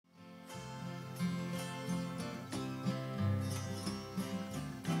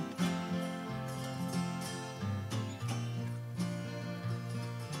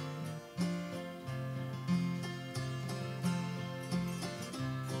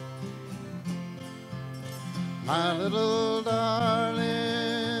My little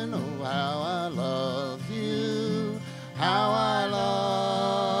darling, oh, how I love you, how I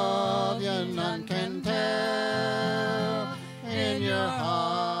love you, none can tell in your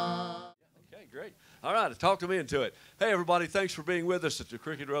heart. Okay, great. All right, talk to me into it. Hey, everybody, thanks for being with us at the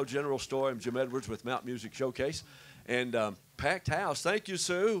Cricket Road General Store. I'm Jim Edwards with Mount Music Showcase. And packed house. Thank you,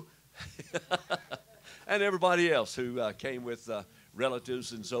 Sue. And everybody else who came with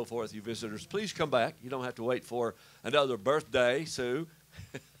relatives and so forth, you visitors. Please come back. You don't have to wait for another birthday, Sue.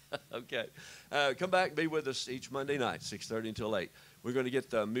 Okay. Come back and be with us each Monday night, 6:30 until 8. We're going to get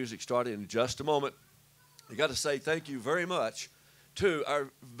the music started in just a moment. I got to say thank you very much to our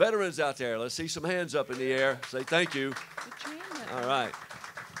veterans out there. Let's see some hands up in the air. Say thank you. All right.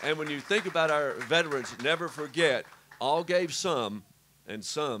 And when you think about our veterans, never forget, all gave some, and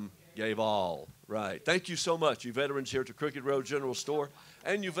some gave all. Right. Thank you so much, you veterans here at the Cricket Road General Store,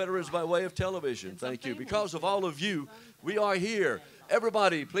 and you veterans by way of television. Thank you. Because of all of you, we are here.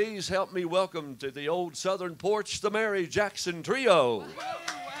 Everybody, please help me welcome to the old southern porch, the Mary Jackson Trio.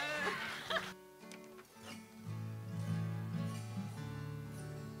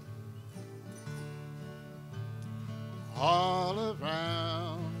 All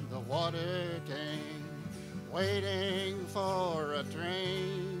around the water game, waiting for a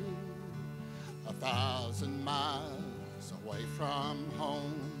train, 1,000 miles away from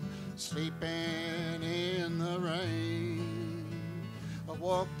home, sleeping in the rain. I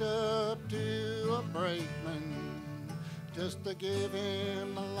walked up to a brakeman just to give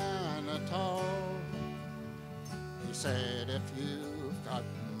him a line of talk. He said, if you've got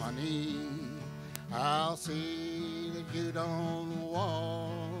money, I'll see that you don't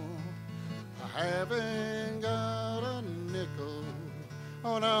walk. I haven't got a nickel,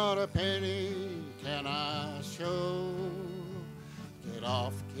 oh, not a penny can I show.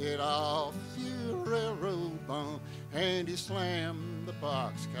 Get off, you railroad bum. And he slammed the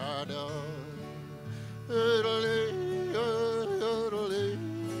boxcar door. Oodle-dee, oodle-dee,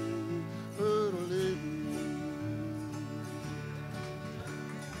 oodle-dee.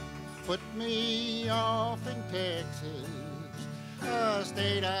 Put me off in Texas, a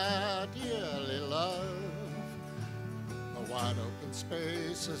state I dearly love. The wide open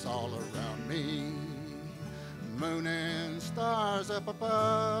spaces all around me, moon and stars up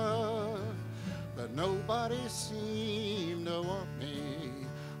above. But nobody seemed to want me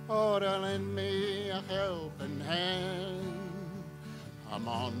or to lend me a helping hand. I'm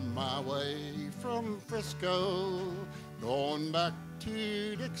on my way from Frisco, going back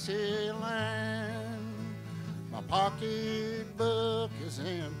to Dixieland. My pocketbook is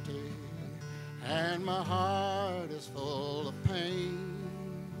empty and my heart is full of pain.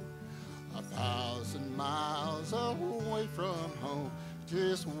 1,000 miles away from home,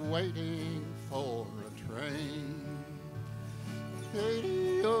 just waiting for a train.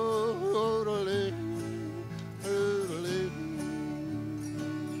 Oodle-dee, oodle-dee, oodle-dee.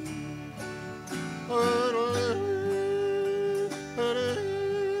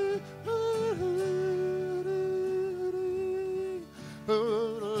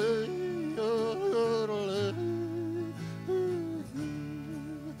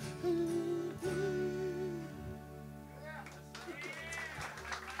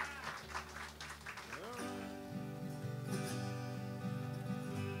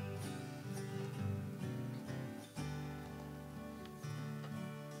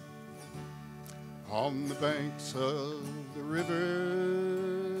 On the banks of the river,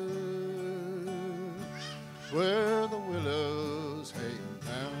 where the willows hang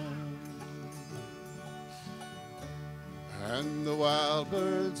down, and the wild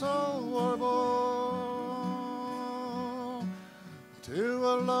birds all warble to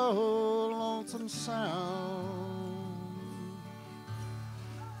a low, lonesome sound.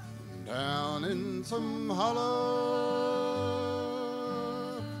 Down in some hollow,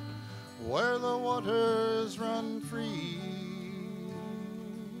 where the waters run free,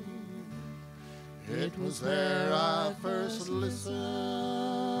 it was there I first listened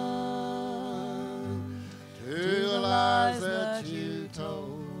to the lies that you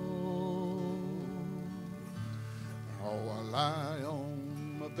told. Oh, I lie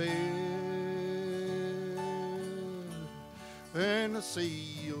on my bed and I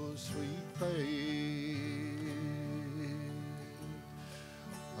see your sweet face.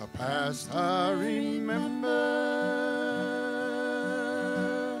 A past I remember,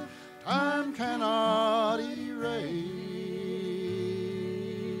 time cannot erase.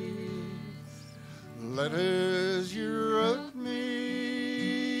 Letters you wrote me,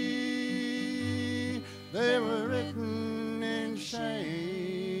 they were written in shame.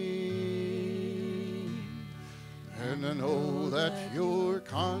 and I know that your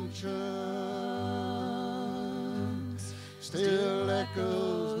conscience still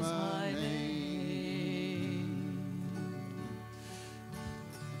echoes my name.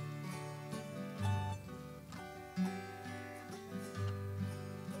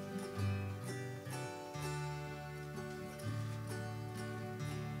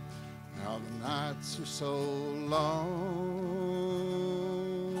 Now the nights are so long,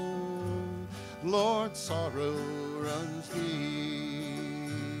 Lord, sorrow runs deep.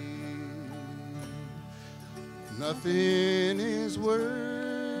 Nothing is worse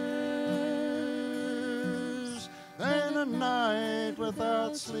than a night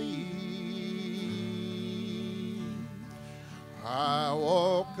without sleep. I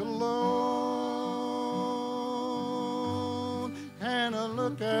walk alone and I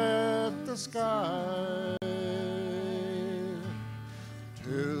look at the sky,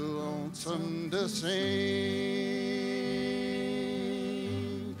 too lonesome to sing,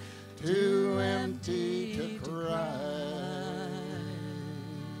 too empty to cry.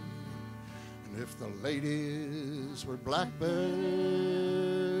 And if the ladies were blackbirds,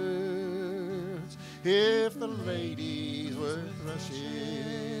 if the ladies were thrushes,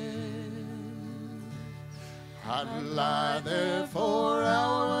 I'd lie there for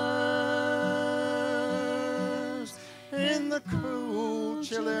hours in the cool,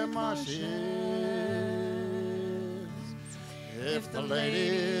 chilly marshes. If the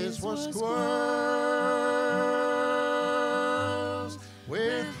ladies were squirrels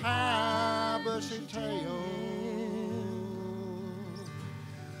with high bushy tails,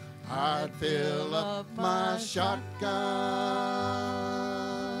 I'd fill up my shotgun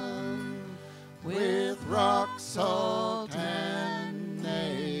with rock salt and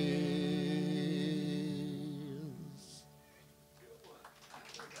nails.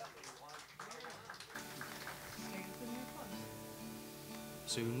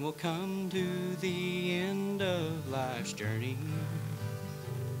 Soon we'll come to the end of life's journey,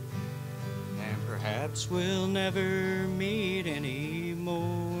 and perhaps we'll never meet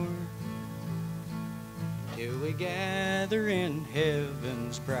anymore, till we gather in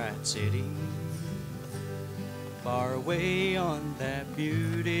heaven's bright city, far away on that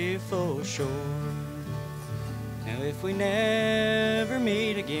beautiful shore. Now if we never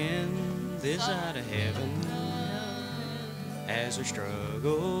meet again this side of heaven, as we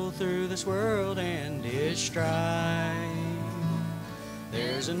struggle through this world and its strife,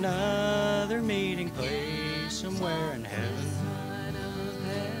 there's another meeting place somewhere in heaven,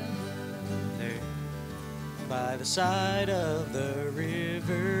 there by the side of the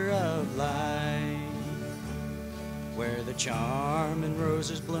river of life, where the charming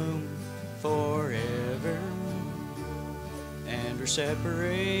roses bloom forever, and our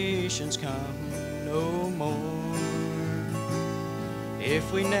separations come no more.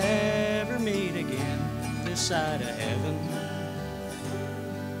 If we never meet again this side of heaven,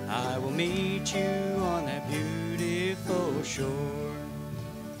 I will meet you on that beautiful shore.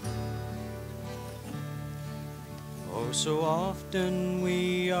 Oh, so often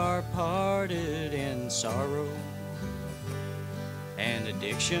we are parted in sorrow, and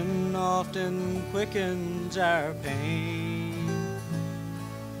addiction often quickens our pain,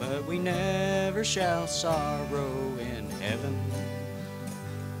 but we never shall sorrow in heaven.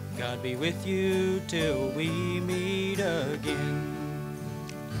 God be with you till we meet again.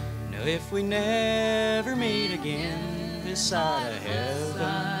 Now if we never meet again this side of heaven,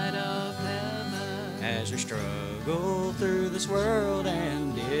 as we struggle through this world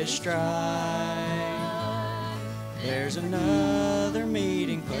and its strife, there's another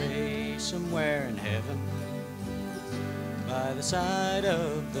meeting place somewhere in heaven, by the side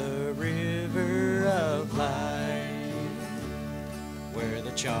of the river of life, where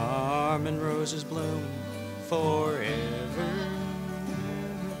the charming roses bloom forever,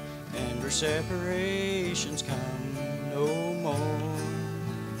 and our separations come no more.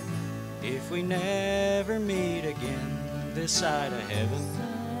 If we never meet again this side of heaven,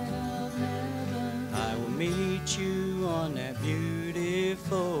 I will meet you on that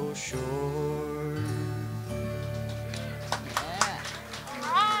beautiful shore.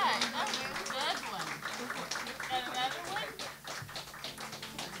 All right, that was a good one. Got another one?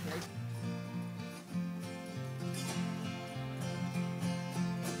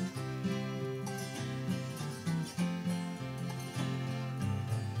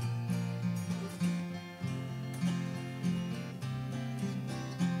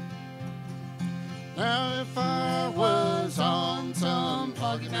 Now if I was on some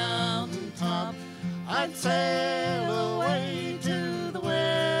foggy mountain top, I'd sail away to the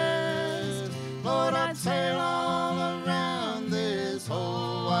west. Lord, I'd sail all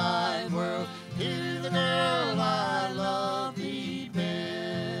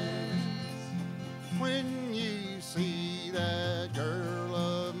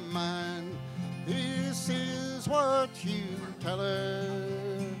but you tell her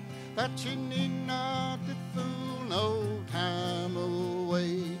that she need not to fool no time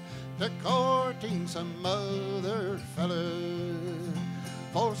away to courting some other feller.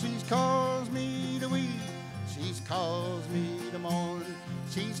 For she's caused me to weep, she's caused me to mourn,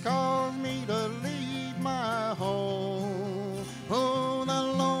 she's caused me to leave my home. Oh, the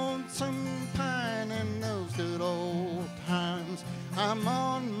lonesome pine in those good old times, I'm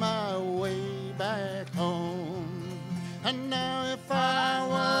on my way back home. And now if I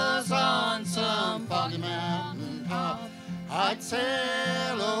was on some foggy mountain top, I'd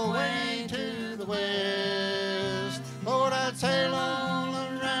sail away to the west. Lord, I'd sail all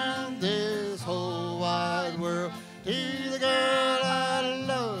around this whole wide world to the girl I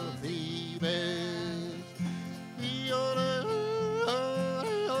love the best.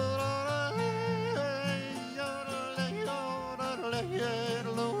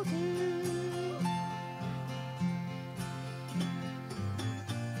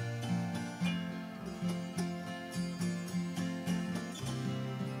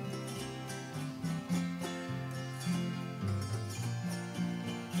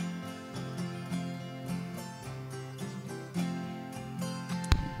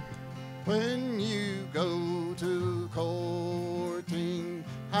 When you go to courting,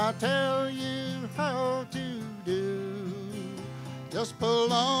 I tell you how to do. Just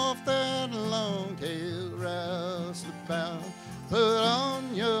pull off that long tail roustabout, put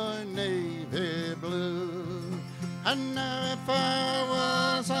on your navy blue. And now if I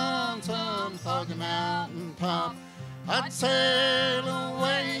was on some foggy mountain top, I'd sail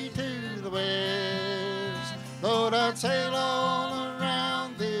away to the west. Lord, I'd sail all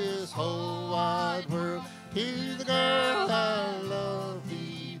around this whole wide world to the girl I love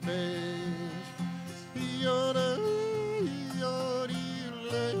the best.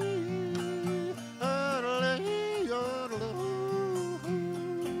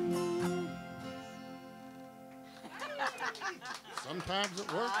 Sometimes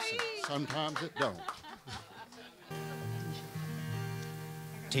it works, and sometimes it don't.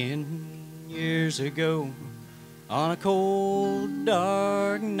 10 years ago, on a cold,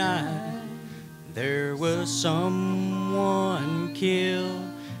 dark night, there was someone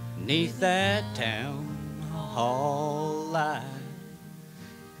killed 'neath that town hall light.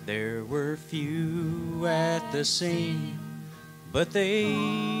 There were few at the scene, but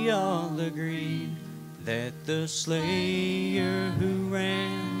they all agreed that the slayer who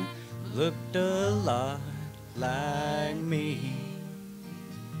ran looked a lot like me.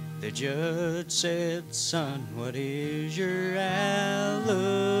 The judge said, son, what is your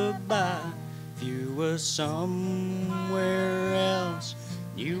alibi? If you was somewhere else,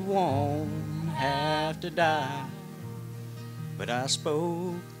 you won't have to die. But I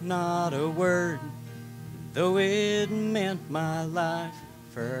spoke not a word, though it meant my life,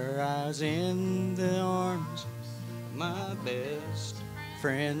 for I was in the arms of my best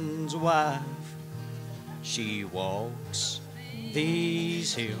friend's wife. She walks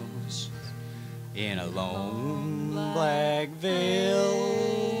these hills in a long black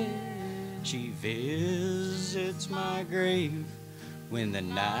veil. She visits my grave when the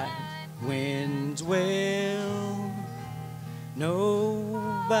night winds wail.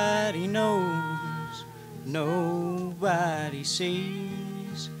 Nobody knows, nobody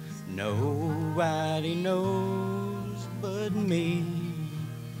sees, nobody knows but me.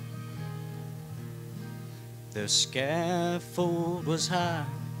 The scaffold was high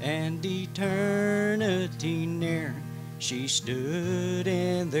and eternity near. She stood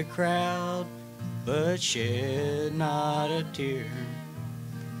in the crowd, but shed not a tear.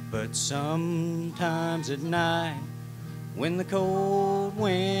 But sometimes at night, when the cold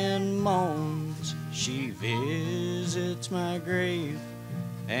wind moans, she visits my grave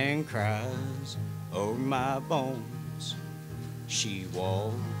and cries over my bones. She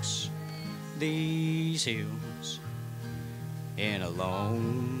walks these hills in a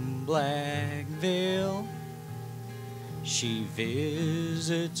long black veil. She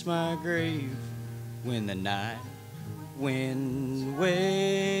visits my grave when the night wind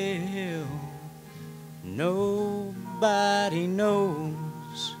wail. Nobody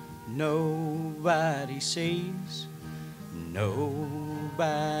knows, nobody sees,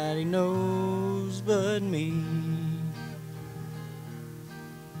 nobody knows but me.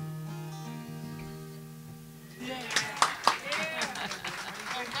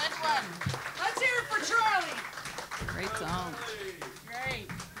 Great song. Great.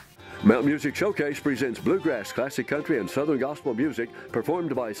 Mountain Music Showcase presents bluegrass, classic country, and southern gospel music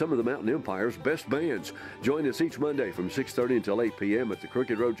performed by some of the Mountain Empire's best bands. Join us each Monday from 6:30 until 8 p.m. at the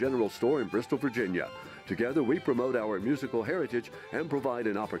Crooked Road General Store in Bristol, Virginia. Together, we promote our musical heritage and provide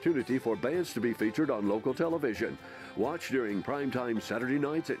an opportunity for bands to be featured on local television. Watch during primetime Saturday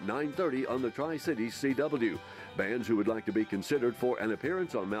nights at 9:30 on the Tri-Cities CW. Bands who would like to be considered for an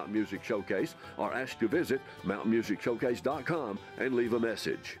appearance on Mountain Music Showcase are asked to visit mountainmusicshowcase.com and leave a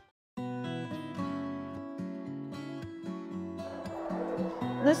message.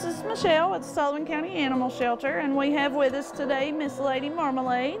 This is Michelle at Sullivan County Animal Shelter, and we have with us today Miss Lady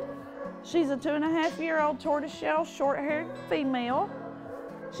Marmalade. She's a 2.5-year-old tortoiseshell short-haired female.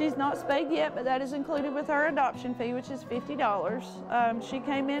 She's not spayed yet, but that is included with her adoption fee, which is $50. She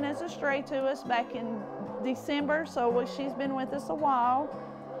came in as a stray to us back in December, so she's been with us a while.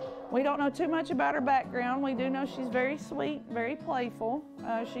 We don't know too much about her background. We do know she's very sweet, very playful.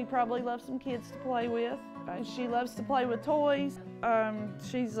 She probably loves some kids to play with. She loves to play with toys.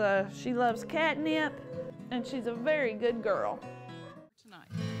 She loves catnip, and she's a very good girl.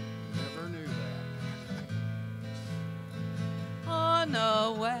 Tonight. Never knew that. On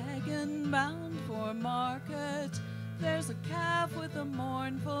a wagon bound for market, there's a calf with a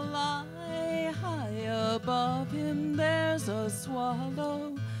mournful eye. High above him there's a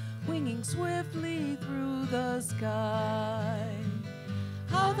swallow winging swiftly through the sky.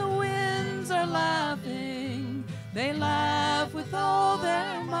 How the winds are laughing, they laugh with all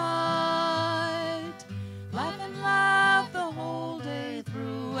their might. Laugh and laugh the whole day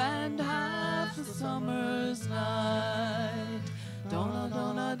through and half the summer's night. Donna,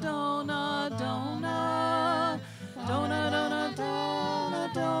 donna, donna, donna, donna, donna,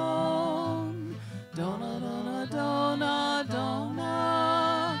 donna, don. Donna, donna, donna,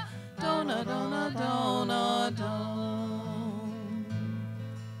 donna, donna, donna, donna, don.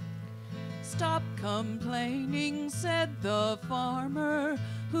 Stop complaining, said the farmer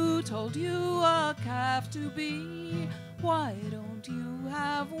who told you a calf to be. Why don't you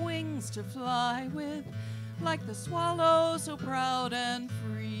have wings to fly with, like the swallow so proud and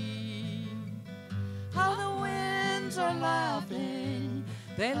free? How the winds are laughing,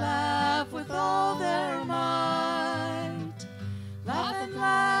 they laugh with all their might. Laugh and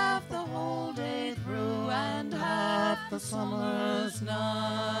laugh the whole day through and half the summer's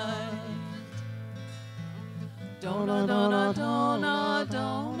night. Donna, donna, donna,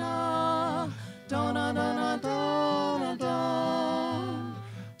 donna, donna, donna, donna, don.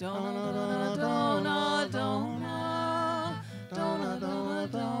 Donna, donna, donna, donna, donna, donna,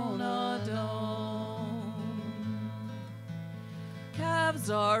 donna, don. Calves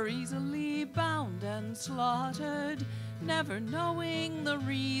are easily bound and slaughtered, never knowing the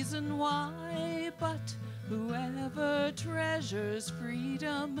reason why. But whoever treasures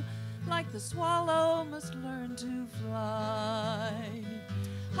freedom, like the swallow, must learn to fly.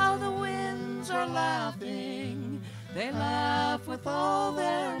 How the winds are laughing, they laugh with all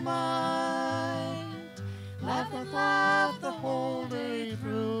their might. Laugh and laugh the whole day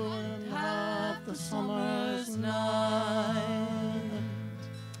through and half the summer's night.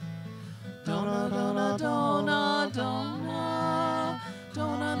 Donna, donna, donna, donna,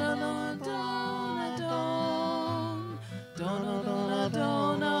 donna, donna, donna, don. Donna, donna,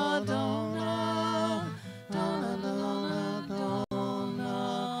 donna, donna, donna, donna, donna,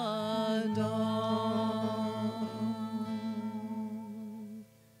 don.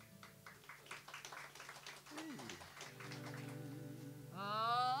 A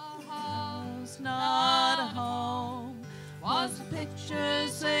house, not a home, was the picture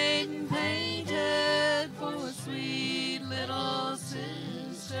Satan painted for a sweet little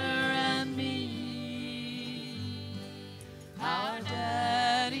sister and me. Our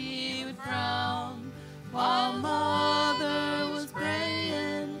daddy would frown while mother was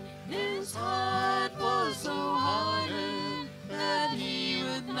praying. His heart was so hardened that he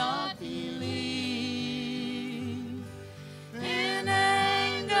would not believe. In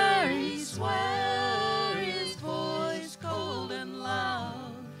anger he swore, his voice cold and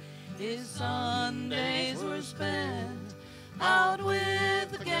loud. His Sundays were spent out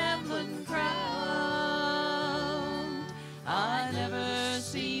with the gambling crowd. I never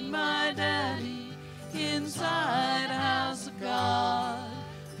seen my daddy inside a house of God,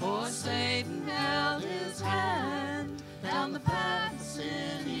 for Satan held his hand down the path of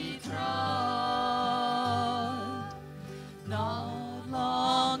sin he trod. Not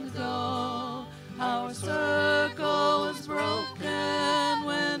long ago, our circle was broken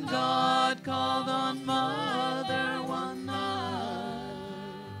when God called on Mother one night.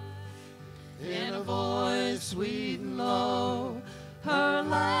 In a voice sweet and low, her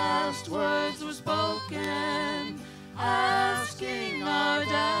last words were spoken, asking our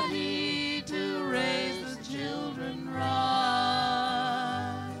daddy to raise the children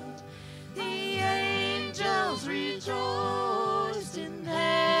right. The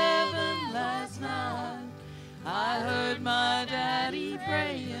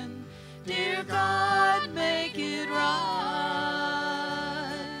Dear God, make it right.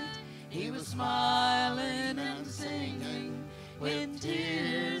 He was smiling and singing with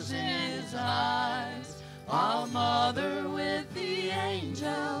tears in his eyes, while Mother with the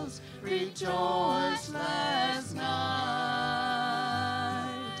angels rejoiced last night.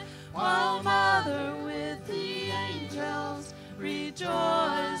 While Mother with the angels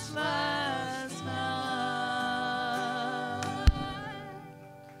rejoiced last night.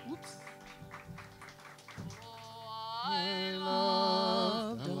 Whoops. I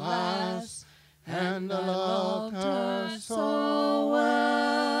loved the lass, and I loved her so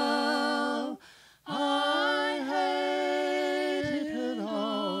well. I hated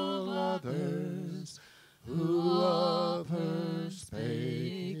all others who of her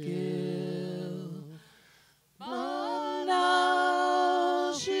spake ill. But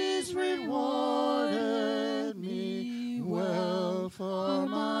now she's rewarded me well for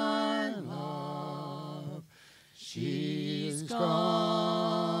my love. She's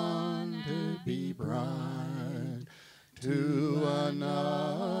gone to be bride to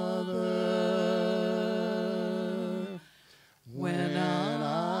another. When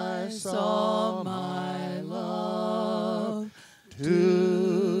I saw my love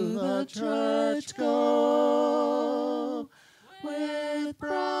to the church go with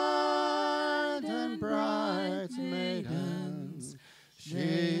bride and bridesmaidens,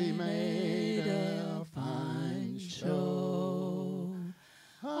 she made a fine show.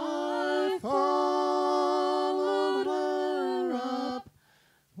 I followed her up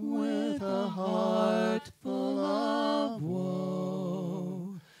with a heart full of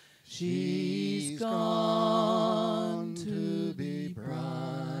woe. She's gone to be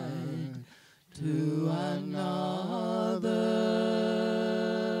bride to another.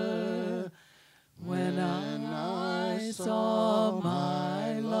 When I saw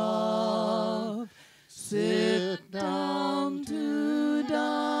my love sit down to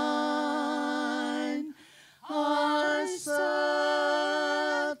dine, I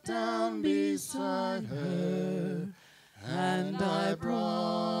sat down beside her, and I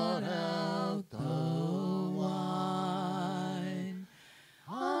brought out the wine.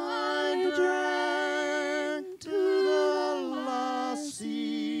 I drank to the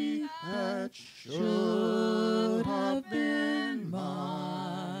lassie that should have been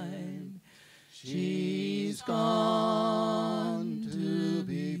mine. She's gone to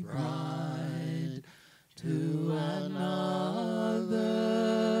be bride to another.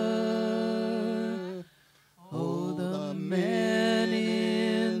 Oh, the men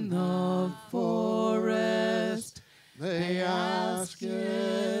in the forest, they ask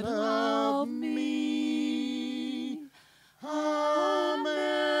it of me. How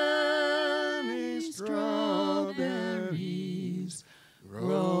many strawberries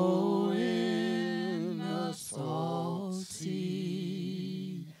grow in the salt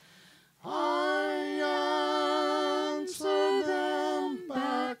sea? I answer them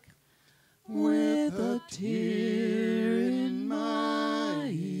back with a tear in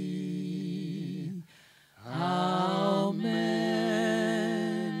my eye. How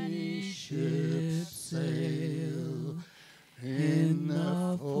many ships sail in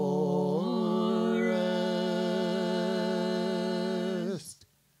the forest?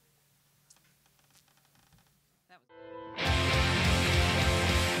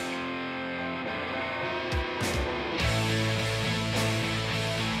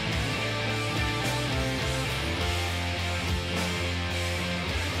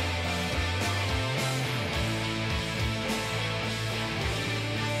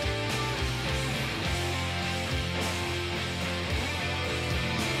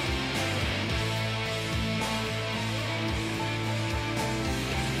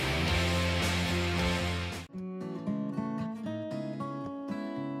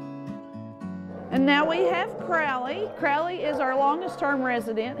 And now we have Crowley. Crowley is our longest term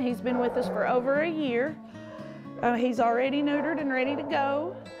resident. He's been with us for over a year. He's already neutered and ready to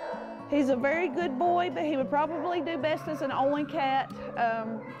go. He's a very good boy, but he would probably do best as an only cat.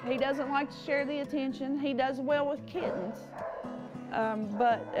 He doesn't like to share the attention. He does well with kittens.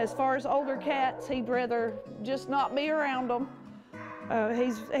 But as far as older cats, he'd rather just not be around them.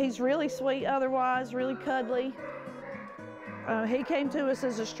 He's really sweet otherwise, really cuddly. He came to us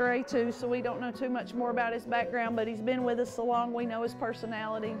as a stray too, so we don't know too much more about his background, but he's been with us so long, we know his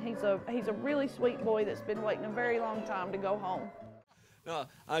personality. He's a really sweet boy that's been waiting a very long time to go home. No,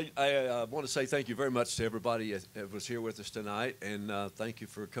 I want to say thank you very much to everybody that was here with us tonight, and thank you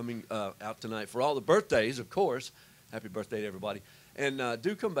for coming out tonight for all the birthdays, of course. Happy birthday to everybody. And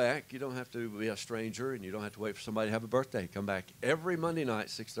do come back. You don't have to be a stranger, and you don't have to wait for somebody to have a birthday. Come back every Monday night,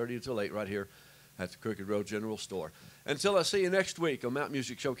 6:30 until 8, right here at the Crooked Road General Store. Until I see you next week on Mount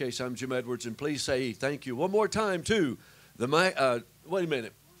Music Showcase, I'm Jim Edwards, and please say thank you one more time to the Mike. Wait a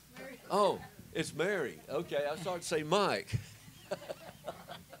minute. Mary. Oh, it's Mary. Okay, I started to say Mike.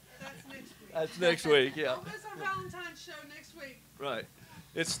 That's next week. That's next week, yeah. Oh, that's our Valentine's show next week. Right.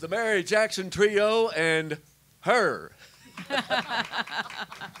 It's the Mary Jackson Trio and her.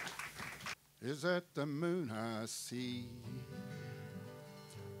 Is that the moon I see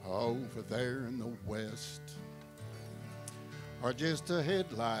over there in the west, or just a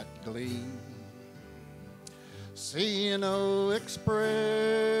headlight gleam? C&O Express,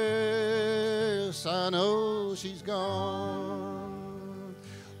 I know she's gone.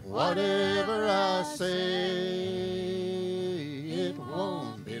 Whatever I say, it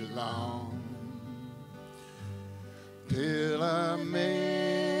won't be long till I make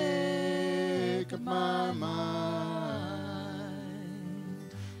up my mind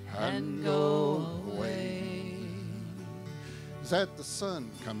and go away. Is that the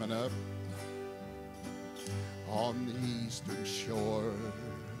sun coming up on the eastern shore,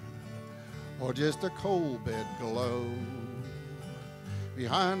 or just a coal bed glow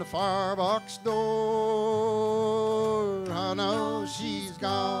behind the firebox door? I know she's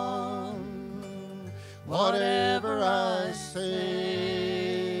gone. Whatever I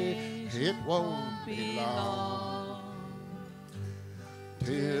say, it won't be long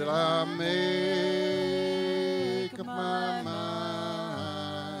till I make up my mind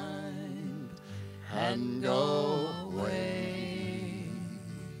and go away.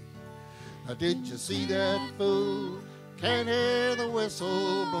 Now, did you see that fool? Can't hear the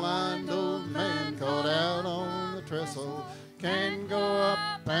whistle. Blind old man caught out on the trestle. Can't go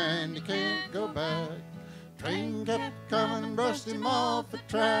up and you can't go back. Train kept coming, brushed him off the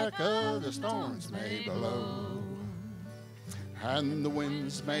track. The storms may blow and the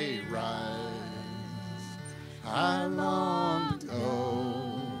winds may rise. I long to go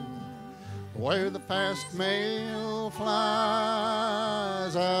where the fast mail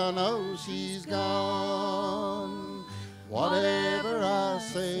flies. I know she's gone. Whatever I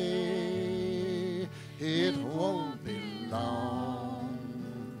say, it won't be long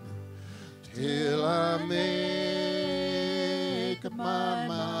till I make up my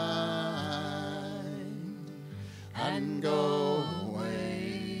mind and go